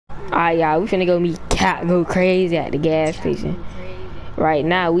Alright, y'all, we finna go meet Cat, go crazy at the gas station. Right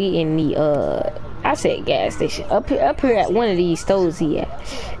now, we in the I said gas station. Up here at one of these stores here.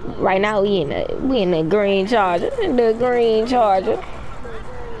 Right now, we in the green Charger. The green Charger.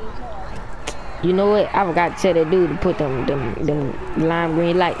 You know what? I forgot to tell that dude to put them lime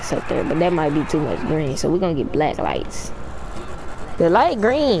green lights up there, but that might be too much green, so we're gonna get black lights. The light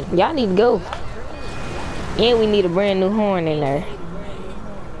green, y'all need to go. And we need a brand new horn in there.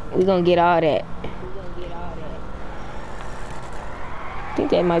 We're gonna get all that. I think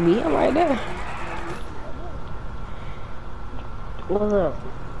that might be him right there. What's up?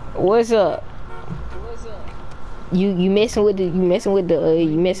 What's up? You messing with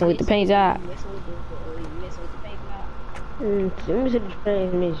the paint job? Let me see the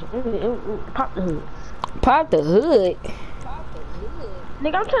transmission. Pop the hood. Pop the hood?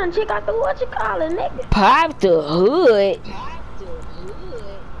 Nigga, I'm trying to check out the what you call it, nigga. Pop the hood?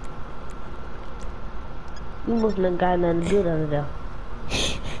 You must not got nothing good under there.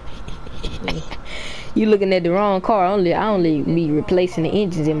 You looking at the wrong car. I only be replacing the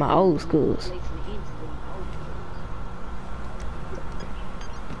engines in my old schools.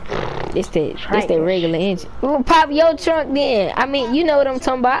 It's that regular engine. Ooh, pop your trunk then. I mean, you know what I'm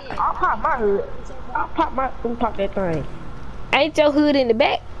talking about. I'll pop my hood. Let me pop that thing. Ain't your hood in the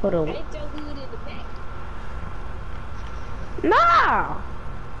back? Hold on. Nah.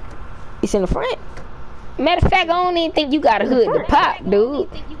 It's in the front. Matter of fact, I don't even think you got a hood to pop, dude.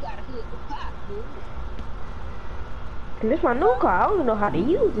 This is my new car. I don't even know how to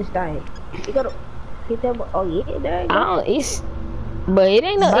use this thing. You gotta hit that. Oh yeah, there you go. But it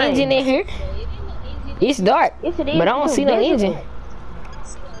ain't no engine in here. It's dark, yes, it is. but I don't see no engine.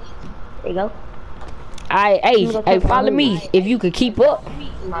 There you go. Hey, follow me if you could keep up.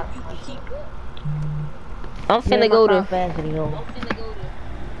 I'm finna go to.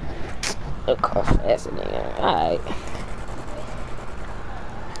 A car faster than alright.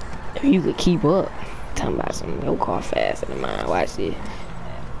 If you could keep up. Talking about your car faster than mine. Watch this.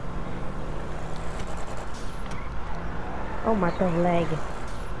 Oh my stuff lagging.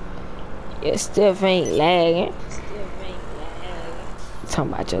 Your stuff ain't lagging.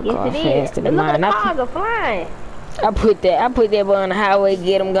 Talking about your car faster than mine. Cars are flying. I put that boy on the highway,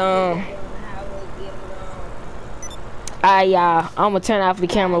 get him gone. Alright, y'all. I'm gonna turn off the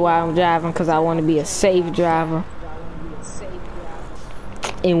camera while I'm driving because I want to be a safe driver.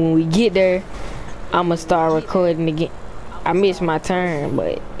 And when we get there, I'm gonna start recording again. I missed my turn,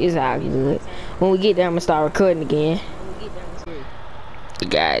 but it's all good. When we get there, I'm gonna start recording again.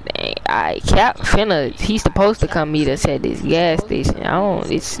 God dang. Alright, Cap finna, he's supposed to come meet us at this gas station.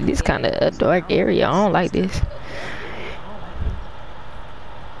 This kind of a dark area. I don't like this.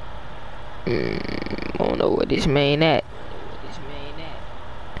 I don't know where this man at.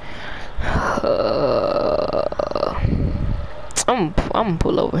 I'm gonna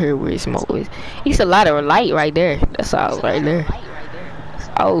pull over here where it's smoke is. It's a lot of light right there. That's all right there.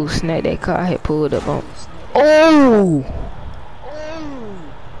 Oh snap! That car had pulled up on. Oh!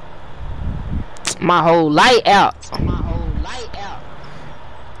 My whole light out.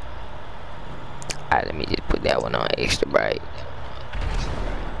 Alright, let me just put that one on extra bright.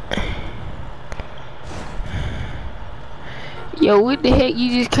 Yo, what the heck you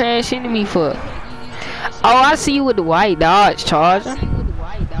just crashed into me for? Oh, I see you with the white Dodge Charger.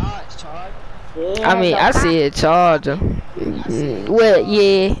 I mean, I said Charger. Well,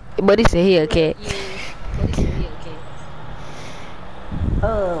 yeah, but it's a Hellcat.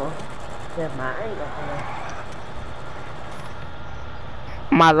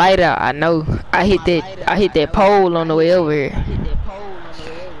 My light out. I know. I hit that pole on the way over here.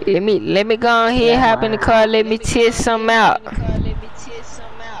 Let me go ahead, hop in the car. Let me test something out.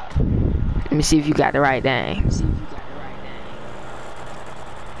 Let me see if you got the right thing.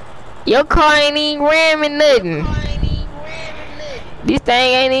 Your car ain't even ramming nothing. This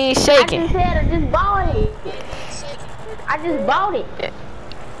thing ain't even shaking. I just said I just bought it. I just bought it.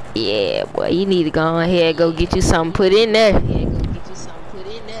 Yeah, boy, you need to go ahead and go get you something put in there.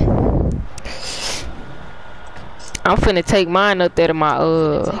 I'm finna take mine up there to my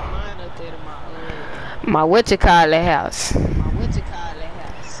my whatchamacallit house.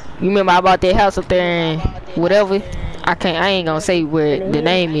 You remember I bought that house up there and whatever? I ain't gonna say where the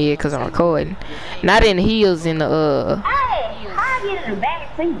name is because I'm recording. Not in the hills, in the Hey, how I get in the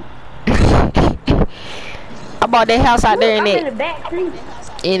back seat? I bought that house out there in the back seat.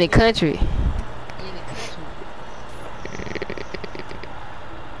 In the country.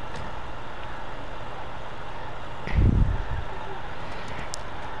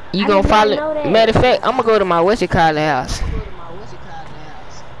 You gonna follow? Matter of fact, I'm gonna go to my whatchamacallit house.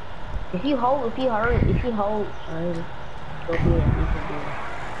 If you hold, go ahead, you can do it.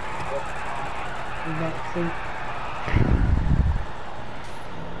 Let's see.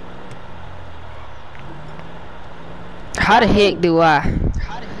 How the heck do I?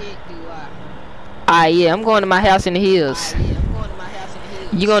 Yeah, I'm going to my house in the hills.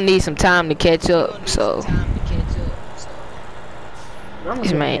 You gonna need some time to catch up, so.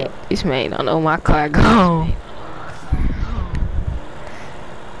 This man don't know my car gone.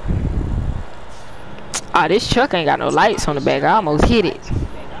 This truck ain't got no lights on the back. I almost hit it.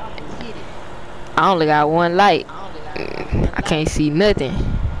 I only got one light. I can't see nothing.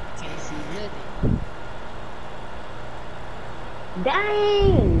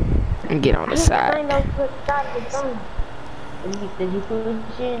 Dang! And get on the side. Did you put the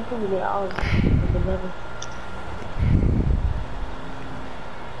shit into they all together?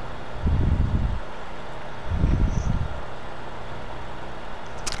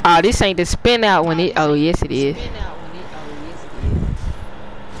 This ain't the spin out when it. Oh, yes, it is.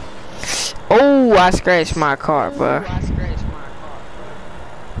 Oh, I scratched my car, bro.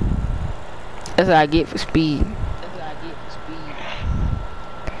 That's what I get for speed.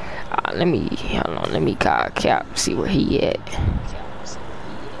 Hold on, let me call Cap, see where he at.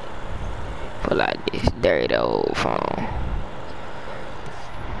 Pull out this dirty old phone.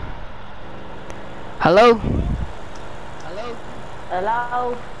 Hello?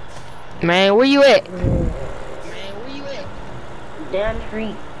 Hello? Man, where you at? Down the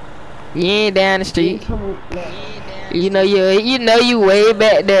street. You ain't down the street. You know you way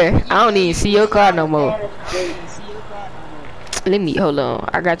back there. I don't even see your car no more. Hold on.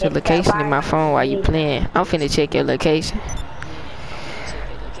 I got your location in my phone while you playing. I'm finna check your location.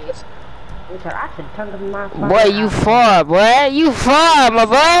 Boy, you far, boy. You far, my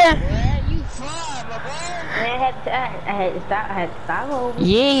boy. I had to stop over.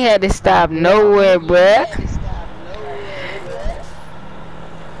 You ain't had to stop nowhere, bruh.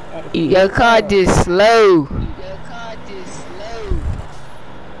 Your car just slow.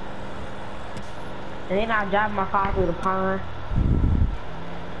 And then I drive my car through the pond.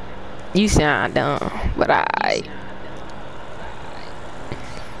 You sound dumb, but I.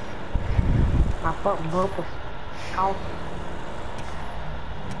 My fucking bumpers off.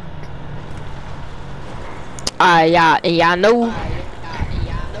 Y'all know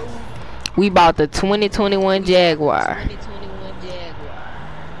we bought the 2021 Jaguar.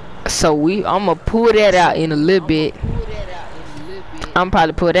 So I'ma pull that out in a little bit. I'm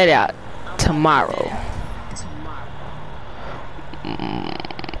probably pull that out tomorrow.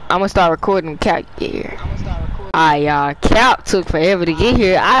 I'm gonna start recording Cap here. Y'all, Cap took forever to get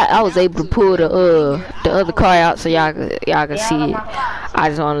here. I was able to pull the other car out so y'all can see it. I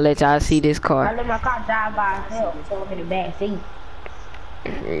just wanna let y'all see this car. I let my car drive by itself, so I'm in the back seat.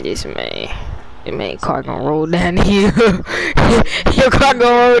 This man car gonna roll down the hill. Your car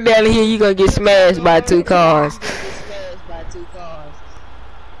gonna roll down the hill, you gonna get smashed by two cars.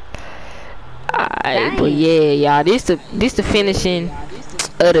 Alright, but yeah, y'all, this the finishing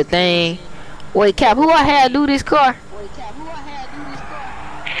of the thing. Wait, Cap, who I had do this car?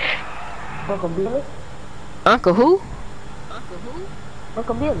 Uncle Billy. Uncle who?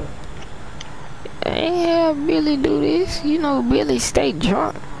 Uncle Billy. I ain't have Billy do this. You know Billy stay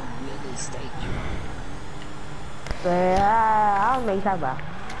drunk. I don't know what you're talking about.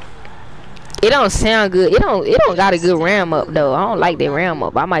 It don't sound good. It don't got a good ram up though. I don't like that ram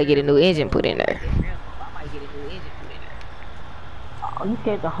up. I might get a new engine put in there. Oh, you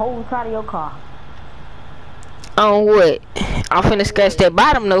scared the whole side of your car. On what? I'm finna scratch that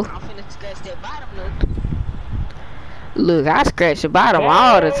bottom though. Look, I scratch the bottom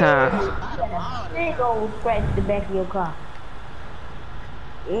all the time. You go scratch the back of your car.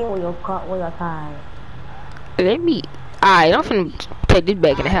 And when your tire. Alright, I'm finna take this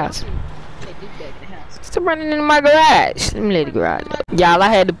back in the house. Still running in my garage. Let me let the garage up. Y'all, I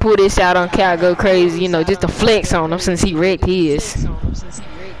had to pull this out on Cal Go Crazy, you know, just to flex on him since he wrecked his.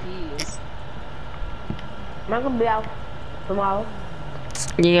 I'm gonna be out tomorrow.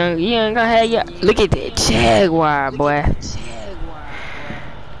 You ain't gonna have your. Look at that Jaguar, boy.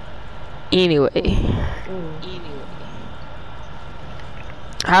 Anyway.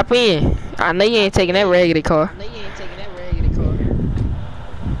 Hop in. I know you ain't taking that raggedy car.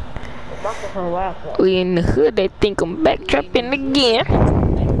 We in the hood, they think I'm backtrapping again.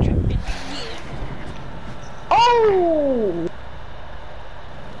 Oh!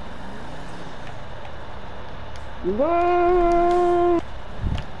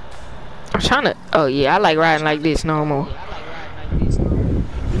 I'm trying to. Oh yeah, I like riding like this normal.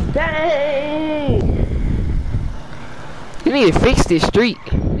 Dang! You need to fix this street.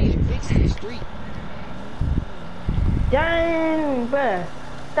 Dang, bruh.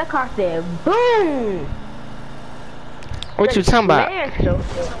 That car said boom. What you talking about? Smash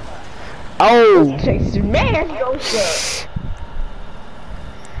yourself. Oh. Smash yourself.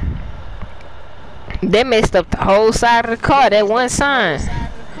 They messed up the whole side of the car, that one sign.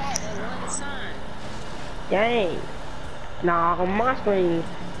 Dang. Nah, on my screen, you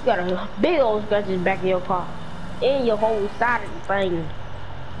got a big old scratches back in your car. And your whole side of the thing.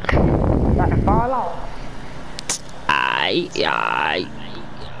 About to fall off. Aight.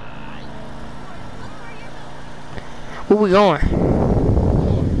 Where we going?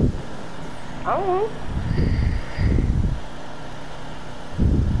 I don't know.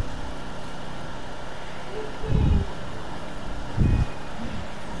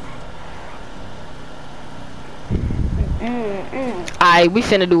 Alright, we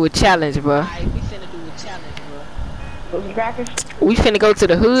finna do a challenge, bro. Those crackers? We finna go to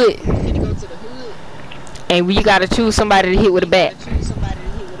the hood. And we gotta choose somebody to hit with a bat.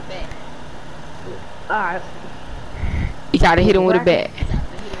 Alright. You gotta hit him with a bat.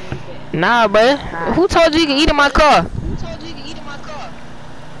 Nah, bro. Who told you you can eat in my car?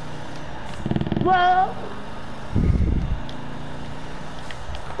 Well,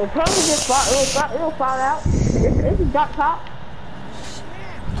 it'll probably just fall, it'll fall out. It's a drop top.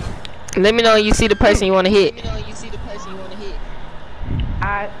 Let me know when you see the person you wanna hit.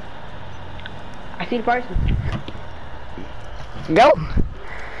 I see the person. Go.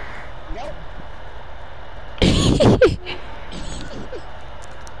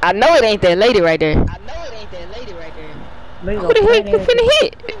 I know it ain't that lady right there. Who the heck you finna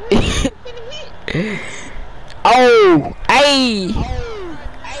hit? Oh, hey.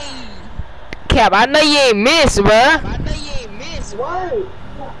 Cap, I know you ain't miss, bruh.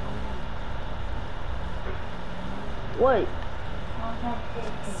 What?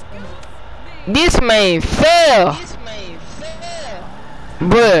 This man fell.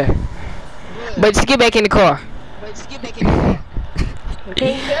 Bruh. But just get back in the car. You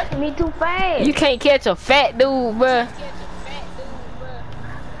can't catch me too fast. You can't catch a fat dude, bruh.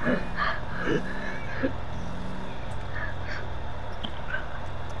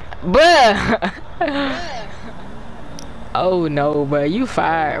 Bruh. Oh no, bruh. You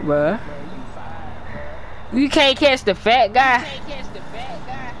fired, bruh. You can't catch the fat guy.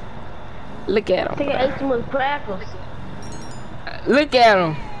 Look at him. I think I ate too much crackers. Look at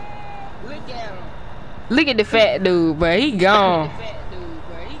him. Look at the fat dude, bruh. He gone.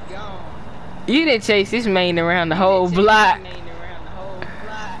 You didn't chase this man around the whole block.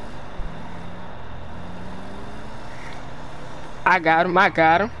 I got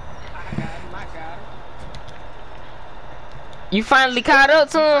him. You finally caught up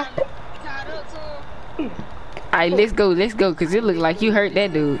to him? Alright, let's go, cause it look like you hurt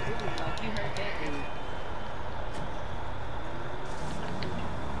that dude.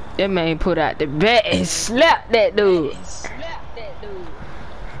 That man put out the bat and slapped that dude.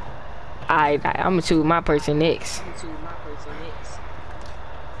 Alright, I'm gonna choose my person next.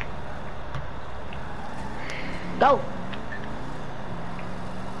 Go.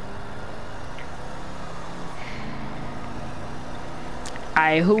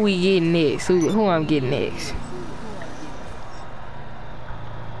 Alright, who we getting next? Who I'm getting next?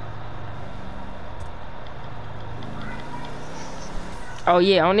 Oh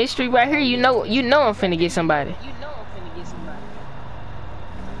yeah, on this street right here, you know I'm finna get somebody.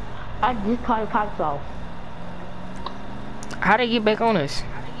 I just caught the cops off. How they get back on us?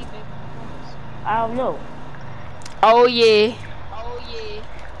 I don't know. Oh yeah.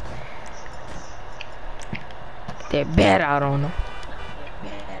 That bat out on them.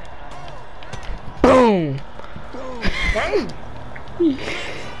 Boom. Dang.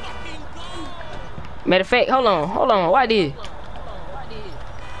 Matter of fact, hold on. Why did?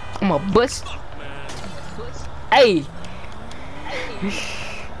 I'm a bust. Hey.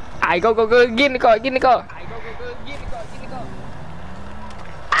 Alright, go. Get in the car.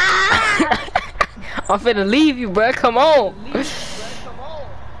 I'm finna leave you, bro. Come on.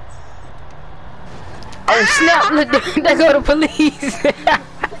 Oh snap! Look, there go the police.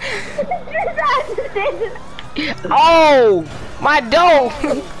 Oh, my dog.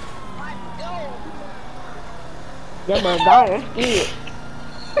 Yeah, my dog, I'm scared.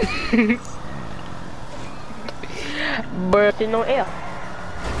 Bruh. Sitting on air.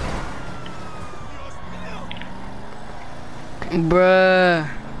 Bruh.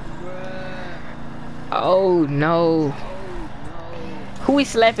 Oh no. Who we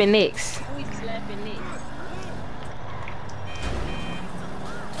slapping next?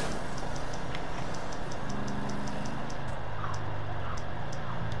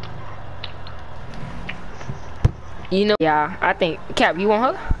 You know, yeah, I think, Cap, you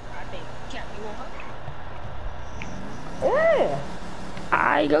want her? Yeah.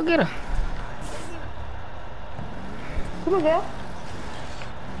 Alright, go get her. Come on, girl.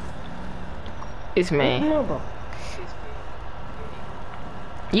 This man. Number.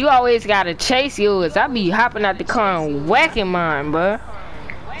 You always gotta chase yours. I be hopping out the car and whacking mine, bruh.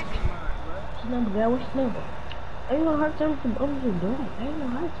 What's your number, girl? What's your number? I ain't gonna hurt something from under your door. I ain't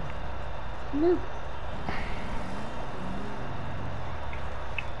gonna hurt you. No.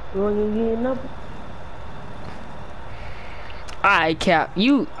 You wanna give me your number? Alright, Cap.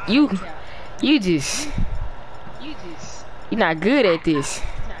 You just, you're not good at this.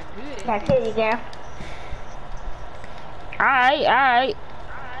 I tell you, girl. Alright.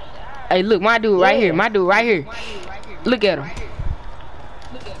 Hey, look, my dude right here. My dude right here. Look at him.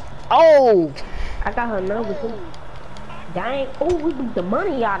 Oh! I got her number too. Dang. Oh, we beat the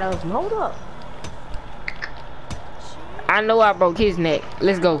money out of him. Hold up. I know I broke his neck.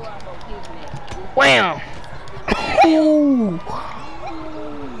 Let's go. Wham! Ooh.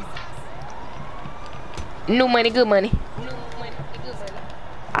 New money, good money.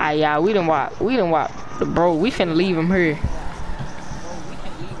 Ah, yeah, we done walk. Bro, we finna leave him here.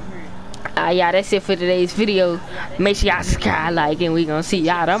 Ah, yeah, that's it for today's video. Make sure y'all subscribe, like, and we gonna see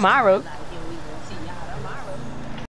y'all tomorrow.